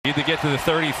Need to get to the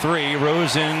 33.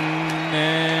 Rosen,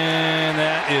 and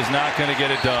that is not going to get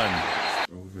it done.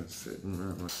 We've been sitting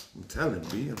around. I'm telling,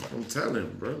 B. I'm telling,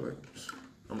 bro.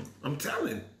 Like, I'm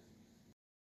telling.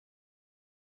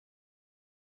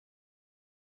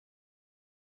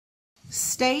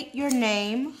 State your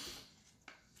name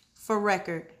for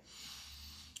record.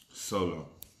 SoLo.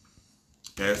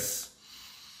 S-O,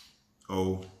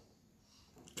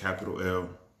 capital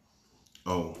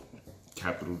L-O,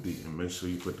 capital D. And make sure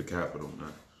you put the capital now.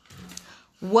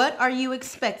 What are you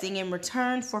expecting in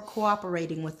return for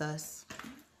cooperating with us?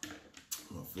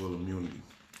 I'm full immunity.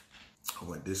 I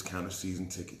want discounted season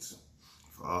tickets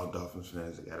for all Dolphins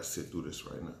fans that gotta sit through this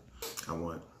right now. I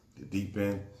want the deep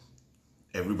end.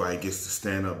 Everybody gets to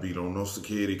stand up. B, don't no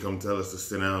security come tell us to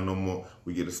sit down no more.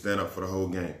 We get to stand up for the whole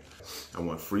game. I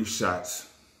want free shots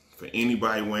for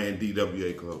anybody wearing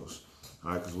DWA clothes.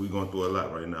 All right, because we're going through a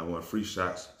lot right now. I want free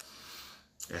shots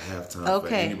at halftime for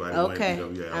anybody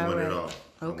wearing DWA. I want it all.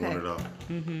 I want it all.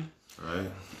 All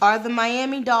right. Are the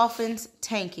Miami Dolphins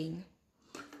tanking?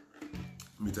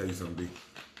 Let me tell you something,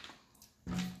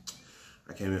 B.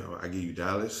 I came in, I give you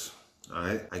Dallas, all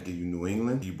right? I give you New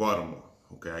England, you Baltimore,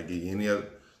 okay? I give you any other.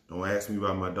 Don't ask me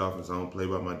about my Dolphins. I don't play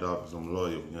about my Dolphins. I'm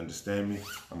loyal. You understand me?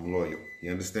 I'm loyal.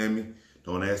 You understand me?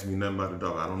 Don't ask me nothing about the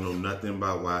Dolphins. I don't know nothing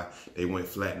about why they went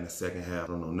flat in the second half. I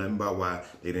don't know nothing about why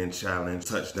they didn't challenge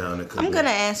touchdown. I'm going to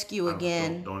ask you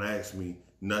again. Don't ask me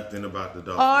nothing about the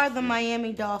Dolphins. Are the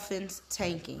Miami Dolphins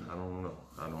tanking? I don't know.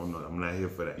 I don't know. I'm not here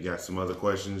for that. You got some other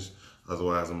questions?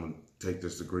 Otherwise, I'm going to take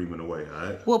this agreement away, all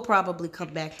right? We'll probably come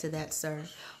back to that, sir.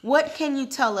 What can you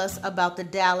tell us about the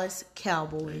Dallas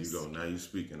Cowboys? There you go. Now you're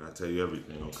speaking. I tell you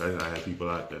everything, okay? I had people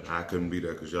out there. I couldn't be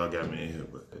there because y'all got me in here,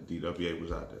 but the DWA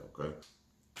was out there, okay?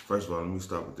 First of all, let me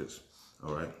start with this,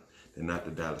 all right? They're not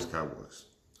the Dallas Cowboys,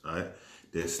 all right?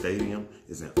 Their stadium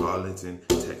is in Arlington,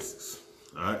 Texas,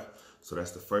 all right? So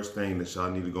that's the first thing that y'all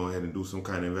need to go ahead and do some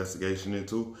kind of investigation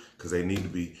into, because they need to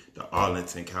be the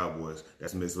Arlington Cowboys.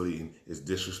 That's misleading. It's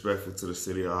disrespectful to the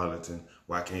city of Arlington.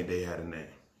 Why can't they have a name?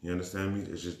 You understand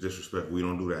me? It's just disrespectful. We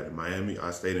don't do that in Miami.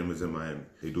 Our stadium is in Miami.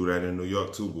 They do that in New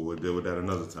York too, but we'll deal with that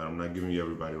another time. I'm not giving you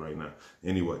everybody right now.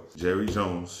 Anyway, Jerry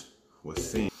Jones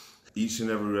was seen. Each and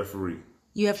every referee.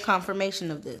 You have confirmation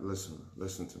of this?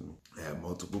 Listen to me. I had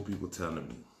multiple people telling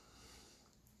me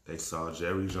they saw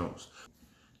Jerry Jones.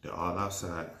 They're all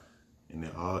outside, and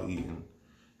they're all eating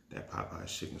that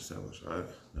Popeye's chicken sandwich, all right?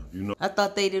 Now, if you know... I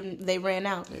thought they ran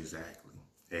out.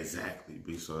 Exactly,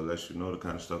 B. So it lets you know the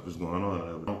kind of stuff that's going on.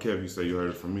 I don't care if you say you heard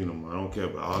it from me no more. I don't care,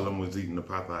 but all of them was eating the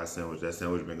Popeye sandwich. That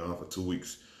sandwich been gone for 2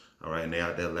 weeks, all right? And they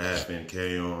out there laughing,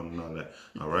 carry on, and all that,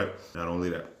 all right? Not only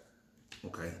that,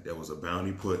 okay, there was a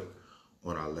bounty put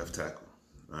on our left tackle,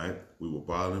 all right? We were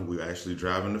balling. We were actually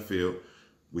driving the field.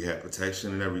 We had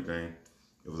protection and everything.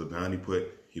 It was a bounty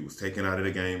put. He was taken out of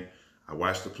the game. I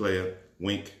watched the player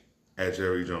wink at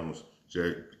Jerry Jones.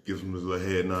 Jerry gives him his little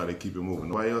head nod and keep it moving.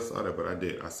 Nobody else saw that, but I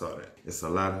did. I saw that. It's a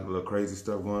lot of little crazy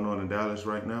stuff going on in Dallas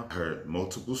right now. I heard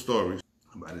multiple stories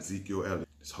about Ezekiel Elliott.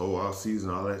 This whole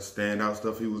offseason, all that standout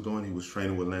stuff he was doing, he was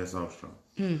training with Lance Armstrong.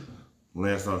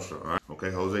 Lance Armstrong, all right?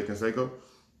 Okay, Jose Canseco,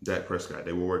 Dak Prescott.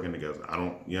 They were working together.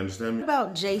 You understand me? What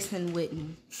about Jason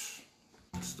Witten?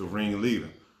 It's the ringleader.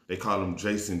 They call him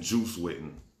Jason Juice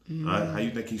Witten. All right? How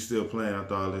you think he's still playing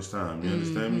after all this time? You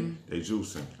understand me? They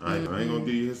juicing. All right? I ain't going to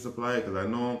give you his supplier because I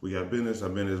know him. We got business.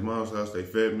 I've been at his mom's house. They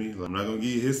fed me. I'm not going to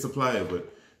give you his supplier,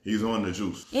 but he's on the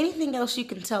juice. Anything else you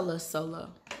can tell us,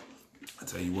 SoLo? I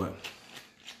tell you what.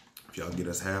 If y'all get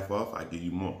us half off, I give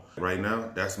you more. Right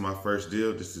now, that's my first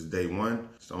deal. This is day one.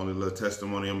 It's the only little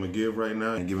testimony I'm going to give right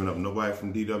now. I ain't giving up nobody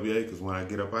from DWA because when I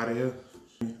get up out of here,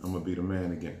 I'm going to be the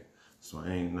man again. So I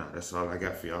ain't not. That's all I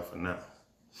got for y'all for now.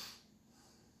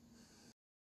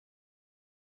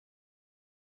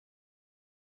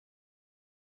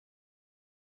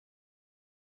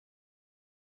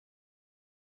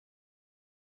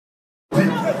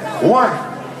 One,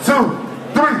 two.